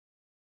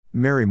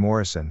Mary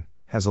Morrison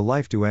has a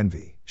life to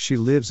envy. She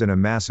lives in a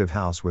massive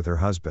house with her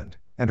husband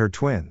and her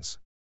twins.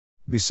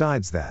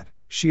 Besides that,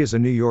 she is a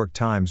New York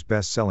Times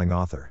best-selling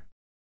author.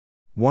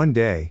 One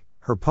day,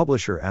 her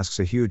publisher asks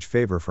a huge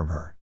favor from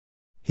her.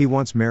 He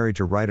wants Mary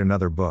to write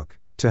another book,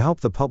 to help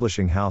the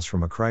publishing house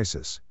from a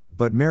crisis,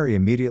 but Mary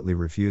immediately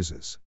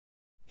refuses.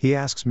 He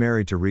asks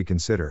Mary to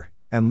reconsider,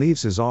 and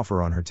leaves his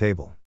offer on her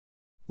table.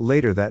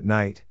 Later that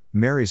night,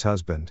 Mary's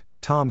husband,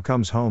 Tom,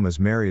 comes home as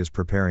Mary is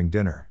preparing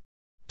dinner.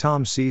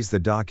 Tom sees the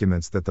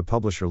documents that the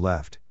publisher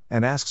left,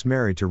 and asks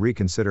Mary to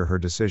reconsider her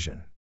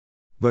decision.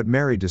 But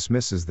Mary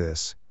dismisses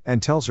this,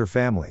 and tells her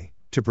family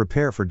to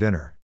prepare for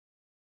dinner.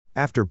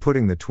 After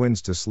putting the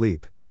twins to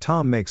sleep,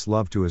 Tom makes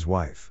love to his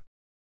wife.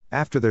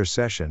 After their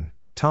session,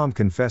 Tom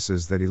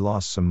confesses that he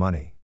lost some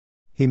money.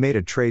 He made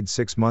a trade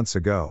 6 months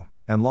ago,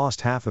 and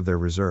lost half of their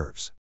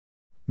reserves.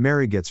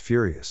 Mary gets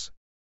furious.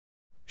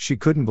 She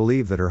couldn't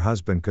believe that her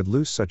husband could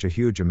lose such a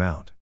huge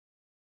amount.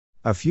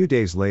 A few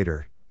days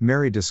later,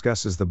 Mary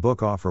discusses the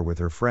book offer with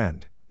her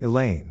friend,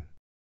 Elaine.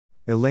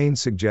 Elaine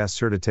suggests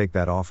her to take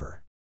that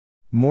offer.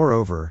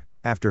 Moreover,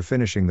 after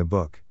finishing the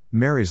book,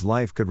 Mary's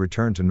life could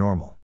return to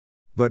normal.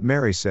 But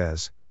Mary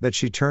says that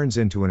she turns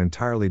into an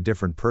entirely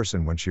different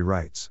person when she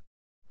writes.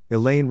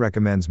 Elaine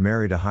recommends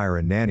Mary to hire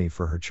a nanny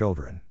for her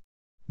children.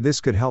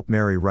 This could help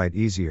Mary write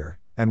easier,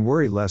 and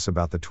worry less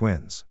about the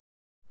twins.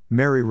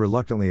 Mary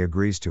reluctantly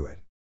agrees to it.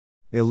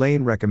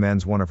 Elaine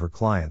recommends one of her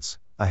clients,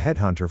 a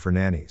headhunter for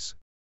nannies.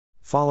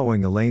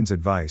 Following Elaine's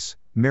advice,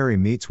 Mary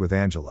meets with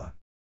Angela.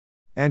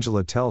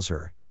 Angela tells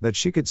her that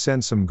she could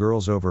send some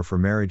girls over for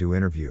Mary to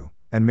interview,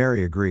 and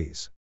Mary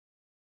agrees.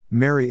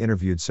 Mary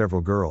interviewed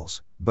several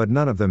girls, but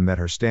none of them met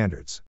her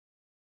standards.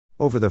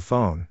 Over the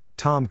phone,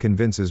 Tom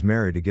convinces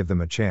Mary to give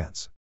them a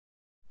chance.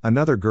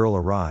 Another girl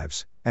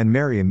arrives, and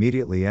Mary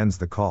immediately ends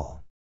the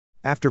call.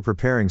 After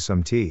preparing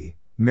some tea,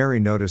 Mary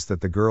noticed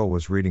that the girl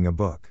was reading a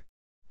book.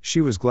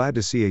 She was glad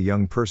to see a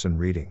young person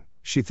reading.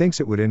 She thinks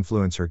it would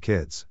influence her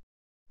kids.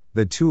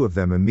 The two of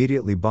them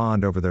immediately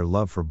bond over their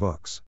love for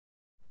books.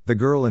 The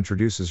girl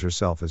introduces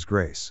herself as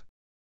Grace.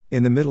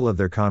 In the middle of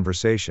their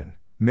conversation,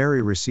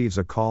 Mary receives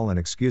a call and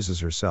excuses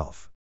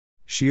herself.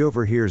 She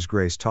overhears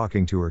Grace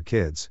talking to her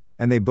kids,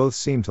 and they both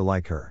seem to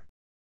like her.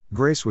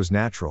 Grace was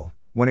natural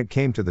when it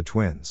came to the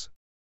twins.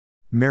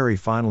 Mary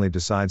finally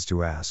decides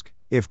to ask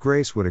if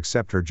Grace would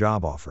accept her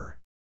job offer.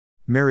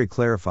 Mary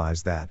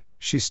clarifies that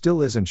she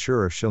still isn't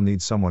sure if she'll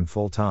need someone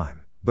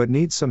full-time, but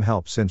needs some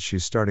help since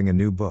she's starting a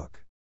new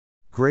book.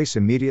 Grace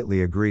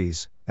immediately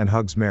agrees, and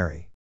hugs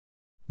Mary.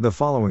 The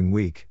following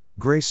week,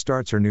 Grace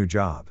starts her new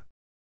job.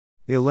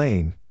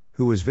 Elaine,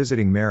 who was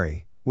visiting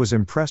Mary, was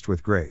impressed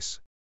with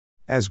Grace.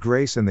 As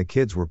Grace and the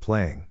kids were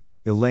playing,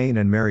 Elaine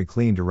and Mary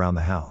cleaned around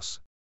the house.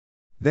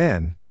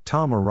 Then,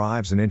 Tom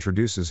arrives and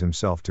introduces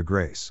himself to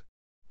Grace.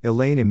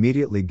 Elaine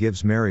immediately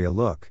gives Mary a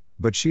look,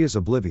 but she is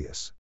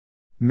oblivious.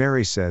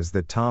 Mary says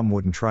that Tom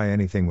wouldn't try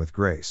anything with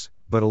Grace,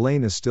 but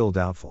Elaine is still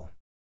doubtful.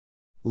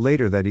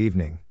 Later that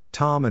evening,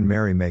 Tom and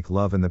Mary make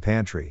love in the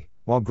pantry,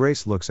 while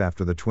Grace looks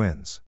after the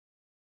twins.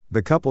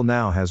 The couple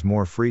now has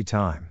more free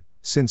time,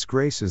 since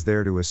Grace is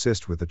there to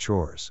assist with the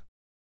chores.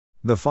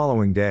 The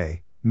following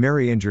day,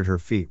 Mary injured her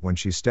feet when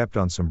she stepped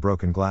on some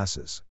broken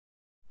glasses.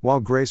 While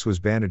Grace was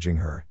bandaging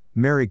her,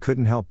 Mary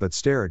couldn't help but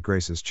stare at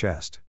Grace's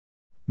chest.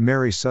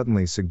 Mary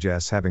suddenly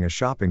suggests having a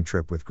shopping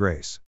trip with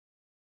Grace.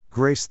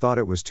 Grace thought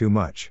it was too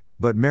much,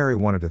 but Mary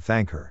wanted to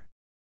thank her.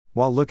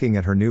 While looking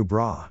at her new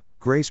bra,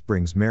 Grace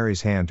brings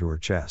Mary's hand to her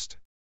chest.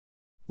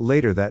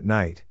 Later that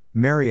night,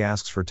 Mary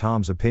asks for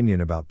Tom's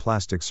opinion about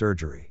plastic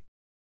surgery.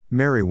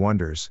 Mary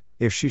wonders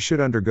if she should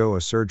undergo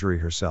a surgery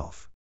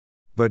herself.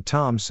 But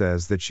Tom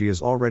says that she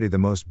is already the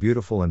most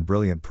beautiful and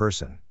brilliant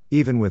person,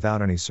 even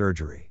without any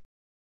surgery.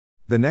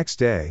 The next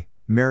day,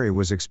 Mary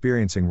was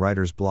experiencing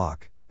writer's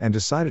block, and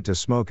decided to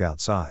smoke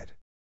outside.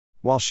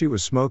 While she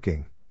was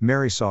smoking,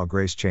 Mary saw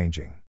Grace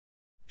changing.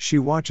 She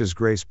watches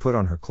Grace put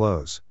on her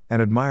clothes,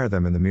 and admire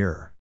them in the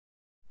mirror.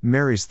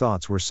 Mary's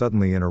thoughts were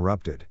suddenly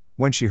interrupted,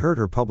 when she heard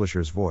her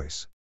publisher's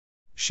voice.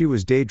 She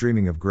was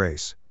daydreaming of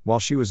Grace, while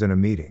she was in a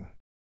meeting.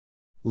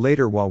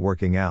 Later while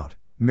working out,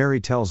 Mary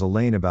tells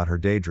Elaine about her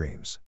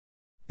daydreams.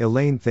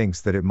 Elaine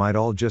thinks that it might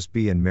all just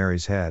be in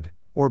Mary's head,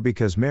 or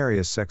because Mary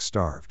is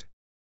sex-starved.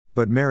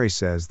 But Mary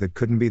says that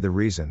couldn't be the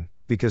reason,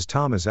 because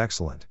Tom is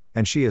excellent,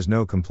 and she has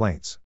no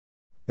complaints.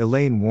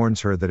 Elaine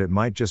warns her that it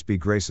might just be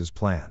Grace's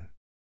plan.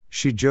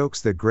 She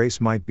jokes that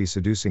Grace might be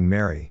seducing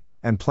Mary,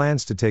 and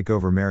plans to take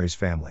over Mary's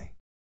family.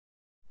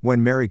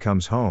 When Mary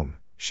comes home,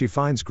 she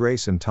finds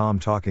Grace and Tom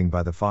talking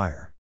by the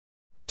fire.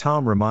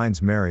 Tom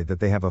reminds Mary that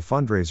they have a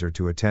fundraiser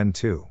to attend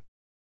to.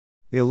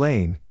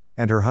 Elaine,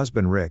 and her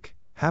husband Rick,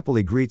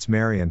 happily greets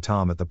Mary and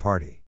Tom at the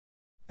party.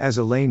 As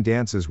Elaine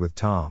dances with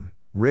Tom,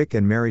 Rick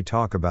and Mary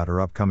talk about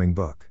her upcoming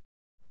book.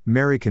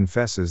 Mary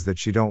confesses that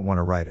she don't want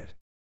to write it.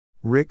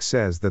 Rick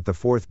says that the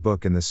 4th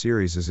book in the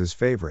series is his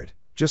favorite,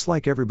 just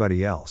like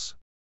everybody else.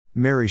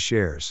 Mary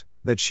shares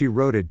that she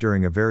wrote it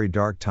during a very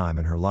dark time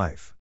in her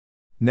life.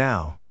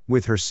 Now,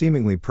 with her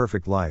seemingly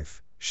perfect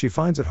life, she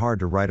finds it hard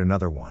to write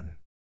another one.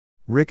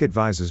 Rick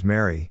advises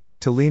Mary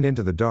to lean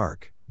into the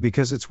dark,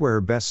 because it's where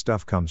her best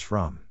stuff comes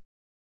from.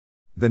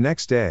 The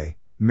next day,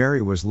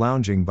 Mary was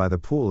lounging by the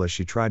pool as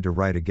she tried to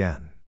write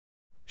again.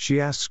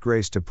 She asks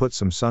Grace to put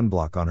some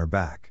sunblock on her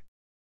back.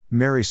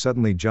 Mary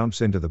suddenly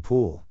jumps into the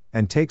pool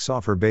and takes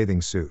off her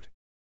bathing suit.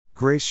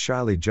 Grace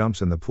shyly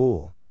jumps in the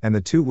pool, and the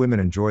two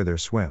women enjoy their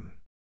swim.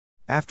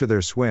 After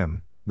their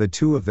swim, the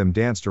two of them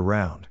danced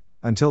around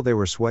until they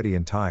were sweaty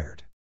and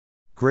tired.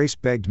 Grace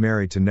begged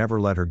Mary to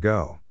never let her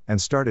go,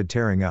 and started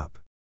tearing up.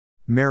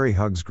 Mary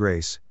hugs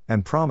Grace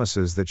and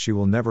promises that she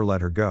will never let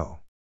her go.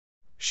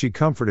 She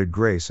comforted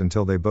Grace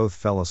until they both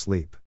fell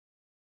asleep.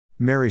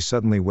 Mary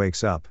suddenly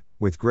wakes up,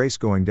 with Grace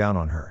going down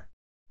on her.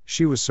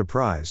 She was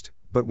surprised,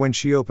 but when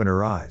she opened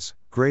her eyes,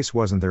 Grace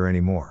wasn't there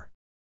anymore.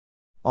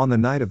 On the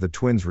night of the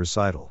twins'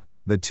 recital,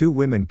 the two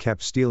women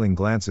kept stealing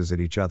glances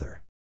at each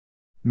other.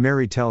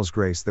 Mary tells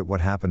Grace that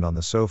what happened on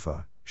the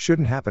sofa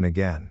shouldn't happen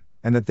again,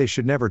 and that they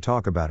should never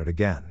talk about it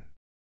again.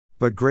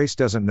 But Grace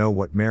doesn't know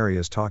what Mary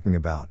is talking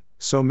about,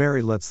 so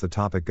Mary lets the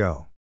topic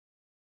go.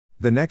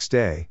 The next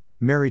day,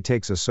 Mary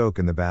takes a soak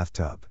in the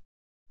bathtub.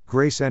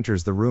 Grace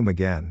enters the room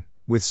again,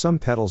 with some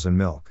petals and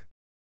milk.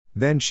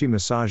 Then she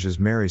massages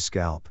Mary's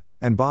scalp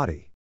and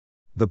body.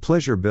 The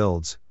pleasure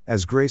builds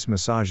as Grace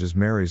massages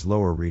Mary's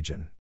lower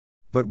region.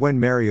 But when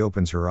Mary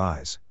opens her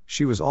eyes,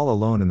 she was all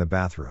alone in the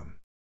bathroom.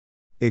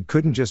 It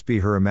couldn't just be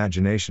her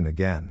imagination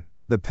again,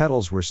 the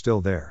petals were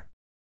still there.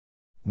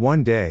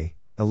 One day,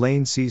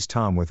 Elaine sees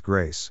Tom with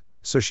Grace,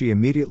 so she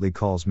immediately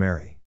calls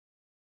Mary.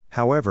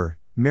 However,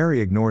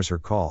 Mary ignores her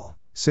call,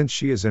 since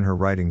she is in her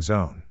writing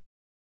zone.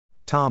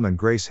 Tom and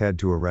Grace head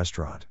to a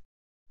restaurant.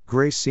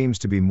 Grace seems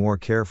to be more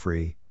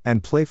carefree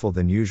and playful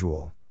than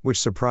usual, which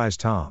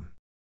surprised Tom.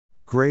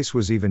 Grace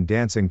was even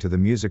dancing to the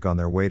music on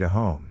their way to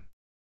home.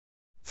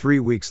 3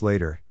 weeks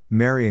later,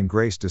 Mary and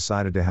Grace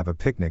decided to have a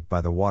picnic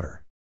by the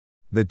water.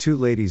 The two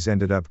ladies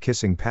ended up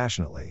kissing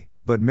passionately,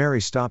 but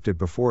Mary stopped it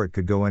before it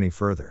could go any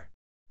further.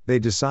 They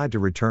decide to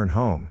return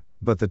home,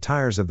 but the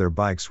tires of their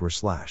bikes were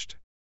slashed.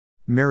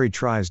 Mary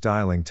tries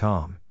dialing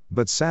Tom,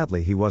 but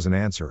sadly he wasn't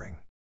answering.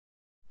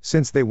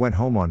 Since they went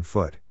home on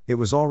foot, it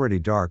was already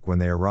dark when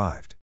they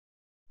arrived.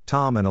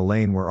 Tom and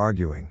Elaine were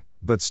arguing,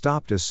 but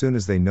stopped as soon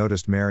as they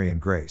noticed Mary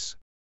and Grace.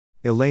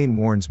 Elaine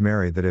warns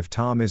Mary that if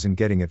Tom isn't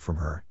getting it from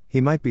her,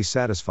 he might be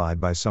satisfied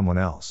by someone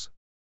else.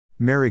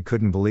 Mary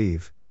couldn't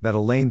believe that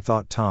Elaine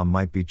thought Tom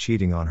might be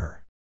cheating on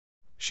her.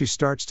 She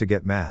starts to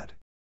get mad.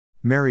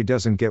 Mary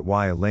doesn't get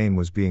why Elaine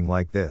was being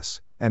like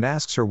this, and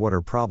asks her what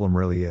her problem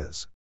really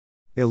is.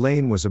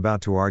 Elaine was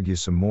about to argue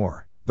some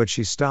more, but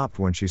she stopped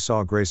when she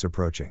saw Grace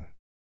approaching.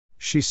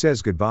 She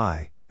says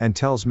goodbye, and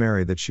tells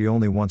Mary that she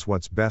only wants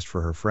what's best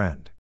for her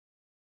friend.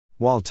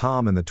 While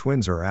Tom and the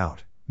twins are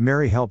out,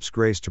 Mary helps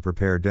Grace to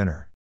prepare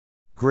dinner.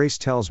 Grace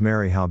tells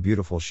Mary how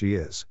beautiful she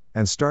is,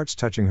 and starts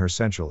touching her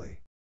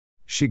sensually.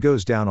 She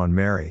goes down on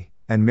Mary,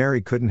 and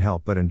Mary couldn't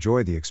help but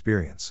enjoy the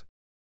experience.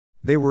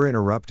 They were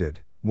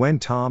interrupted when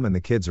Tom and the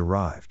kids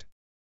arrived.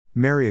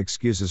 Mary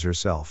excuses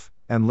herself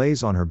and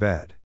lays on her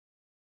bed.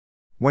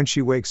 When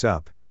she wakes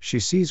up, she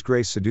sees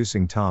Grace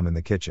seducing Tom in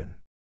the kitchen.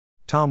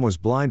 Tom was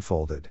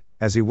blindfolded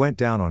as he went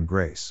down on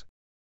Grace.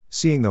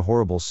 Seeing the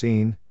horrible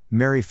scene,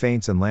 Mary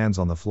faints and lands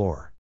on the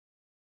floor.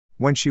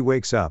 When she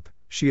wakes up,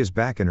 she is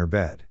back in her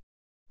bed.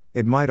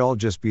 It might all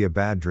just be a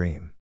bad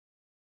dream.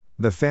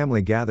 The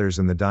family gathers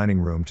in the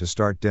dining room to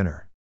start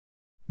dinner.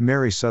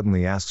 Mary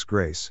suddenly asks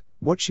Grace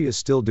what she is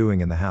still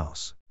doing in the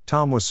house.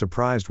 Tom was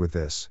surprised with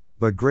this,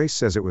 but Grace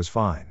says it was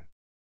fine.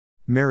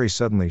 Mary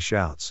suddenly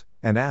shouts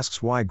and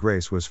asks why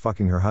Grace was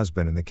fucking her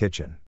husband in the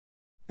kitchen.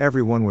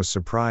 Everyone was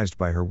surprised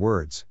by her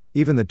words,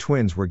 even the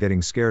twins were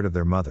getting scared of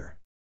their mother.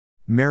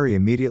 Mary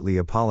immediately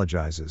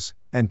apologizes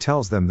and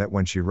tells them that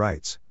when she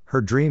writes,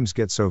 her dreams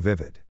get so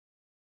vivid.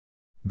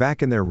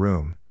 Back in their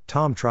room,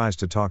 Tom tries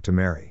to talk to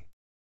Mary.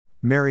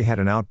 Mary had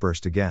an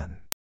outburst again.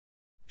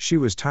 She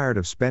was tired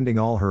of spending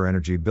all her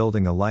energy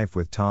building a life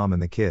with Tom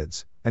and the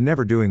kids, and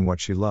never doing what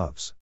she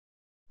loves.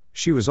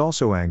 She was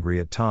also angry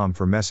at Tom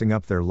for messing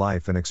up their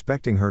life and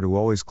expecting her to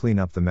always clean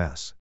up the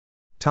mess.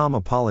 Tom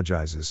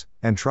apologizes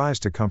and tries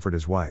to comfort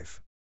his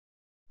wife.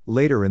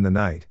 Later in the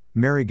night,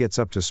 Mary gets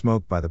up to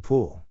smoke by the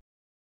pool.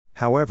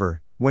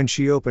 However, when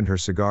she opened her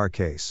cigar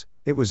case,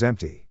 it was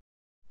empty.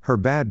 Her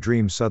bad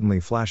dream suddenly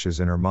flashes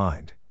in her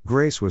mind.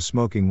 Grace was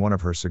smoking one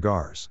of her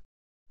cigars.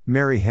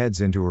 Mary heads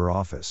into her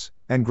office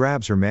and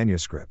grabs her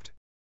manuscript.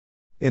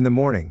 In the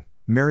morning,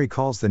 Mary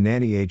calls the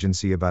nanny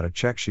agency about a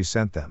check she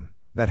sent them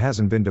that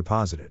hasn't been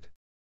deposited.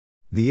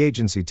 The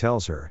agency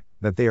tells her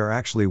that they are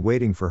actually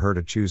waiting for her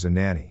to choose a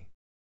nanny.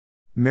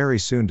 Mary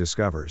soon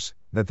discovers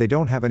that they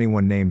don't have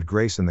anyone named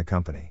Grace in the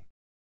company.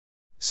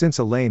 Since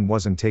Elaine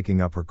wasn't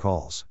taking up her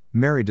calls,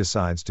 Mary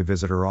decides to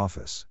visit her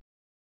office.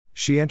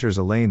 She enters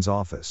Elaine's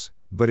office,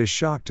 but is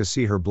shocked to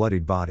see her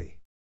bloodied body.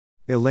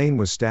 Elaine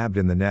was stabbed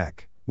in the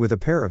neck with a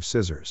pair of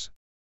scissors.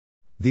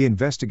 The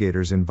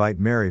investigators invite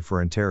Mary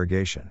for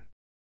interrogation.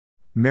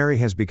 Mary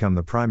has become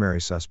the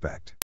primary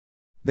suspect.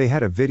 They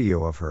had a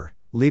video of her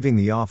leaving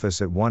the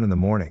office at 1 in the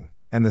morning,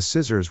 and the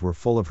scissors were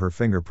full of her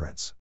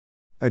fingerprints.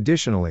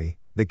 Additionally,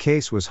 The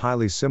case was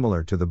highly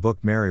similar to the book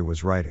Mary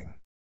was writing.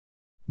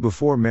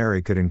 Before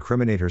Mary could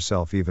incriminate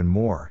herself even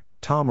more,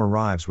 Tom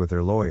arrives with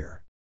their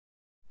lawyer.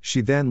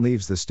 She then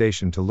leaves the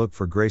station to look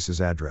for Grace's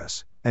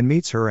address, and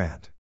meets her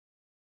aunt.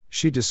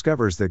 She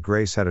discovers that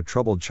Grace had a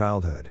troubled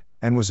childhood,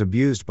 and was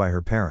abused by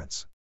her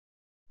parents.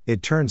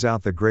 It turns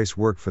out that Grace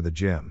worked for the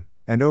gym,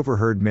 and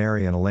overheard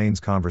Mary and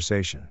Elaine's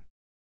conversation.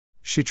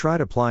 She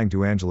tried applying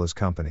to Angela's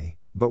company,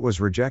 but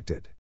was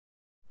rejected.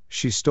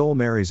 She stole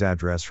Mary's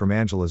address from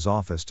Angela's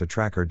office to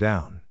track her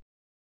down.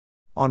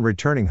 On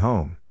returning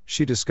home,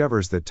 she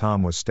discovers that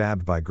Tom was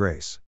stabbed by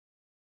Grace.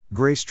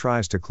 Grace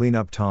tries to clean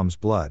up Tom's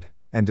blood,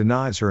 and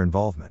denies her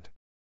involvement.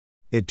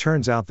 It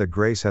turns out that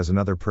Grace has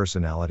another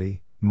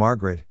personality,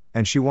 Margaret,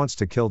 and she wants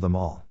to kill them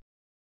all.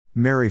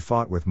 Mary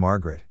fought with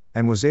Margaret,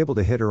 and was able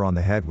to hit her on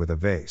the head with a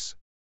vase.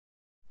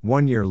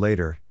 1 year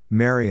later,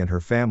 Mary and her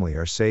family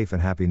are safe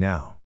and happy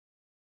now.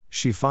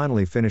 She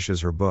finally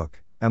finishes her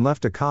book, and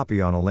left a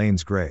copy on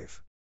Elaine's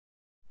grave.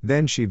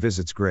 Then she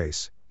visits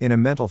Grace, in a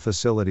mental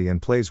facility,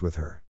 and plays with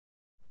her.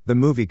 The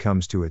movie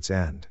comes to its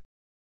end.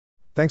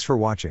 Thanks for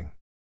watching.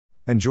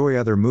 Enjoy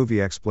other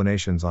movie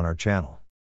explanations on our channel.